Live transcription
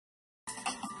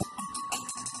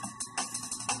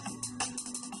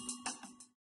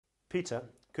Peter,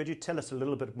 could you tell us a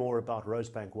little bit more about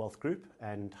Rosebank Wealth Group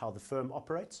and how the firm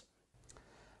operates?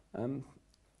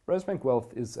 Rosebank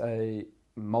Wealth is a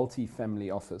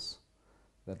multi-family office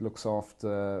that looks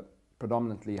after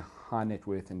predominantly high net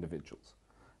worth individuals.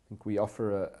 I think we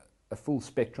offer a full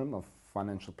spectrum of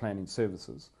financial planning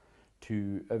services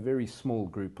to a very small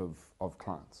group of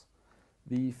clients.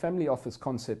 The family office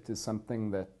concept is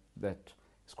something that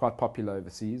is quite popular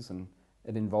overseas, and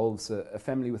it involves a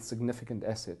family with significant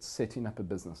assets setting up a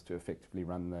business to effectively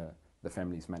run the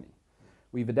family's money.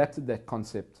 We've adapted that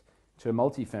concept to a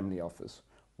multi-family office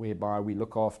whereby we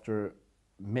look after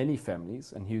many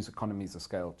families and use economies of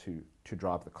scale to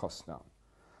drive the costs down.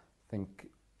 I think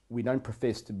we don't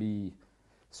profess to be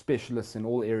specialists in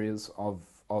all areas of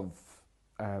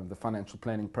the financial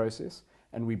planning process,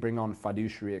 and we bring on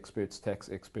fiduciary experts,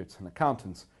 tax experts and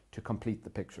accountants to complete the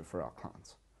picture for our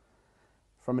clients.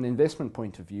 From an investment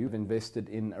point of view, we've invested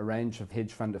in a range of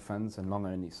hedge fund of funds and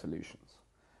long-only solutions.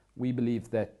 We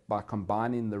believe that by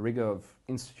combining the rigor of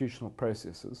institutional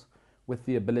processes with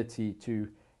the ability to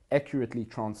accurately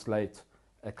translate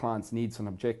a client's needs and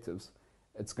objectives,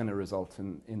 it's going to result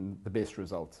in the best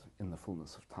result in the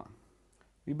fullness of time.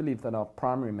 We believe that our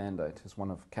primary mandate is one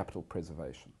of capital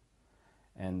preservation,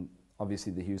 and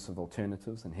obviously the use of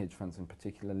alternatives and hedge funds in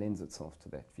particular lends itself to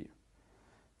that view.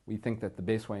 We think that the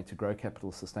best way to grow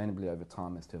capital sustainably over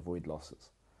time is to avoid losses.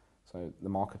 So the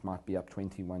market might be up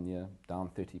 20 one year, down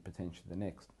 30 potentially the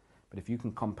next. But if you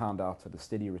can compound out at a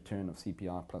steady return of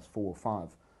CPI plus 4 or 5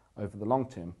 over the long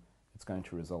term, it's going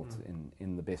to result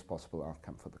in the best possible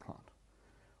outcome for the client.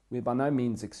 We're by no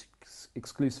means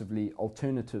exclusively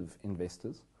alternative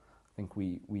investors. I think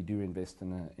we do invest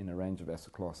in a range of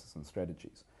asset classes and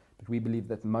strategies. But we believe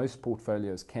that most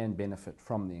portfolios can benefit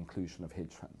from the inclusion of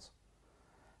hedge funds.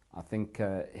 I think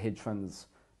hedge funds,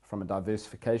 from a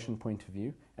diversification point of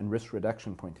view and risk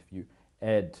reduction point of view,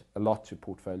 add a lot to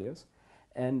portfolios.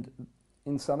 And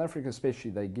in South Africa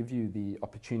especially, they give you the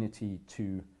opportunity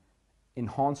to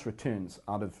enhance returns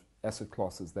out of asset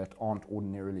classes that aren't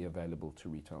ordinarily available to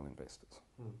retail investors.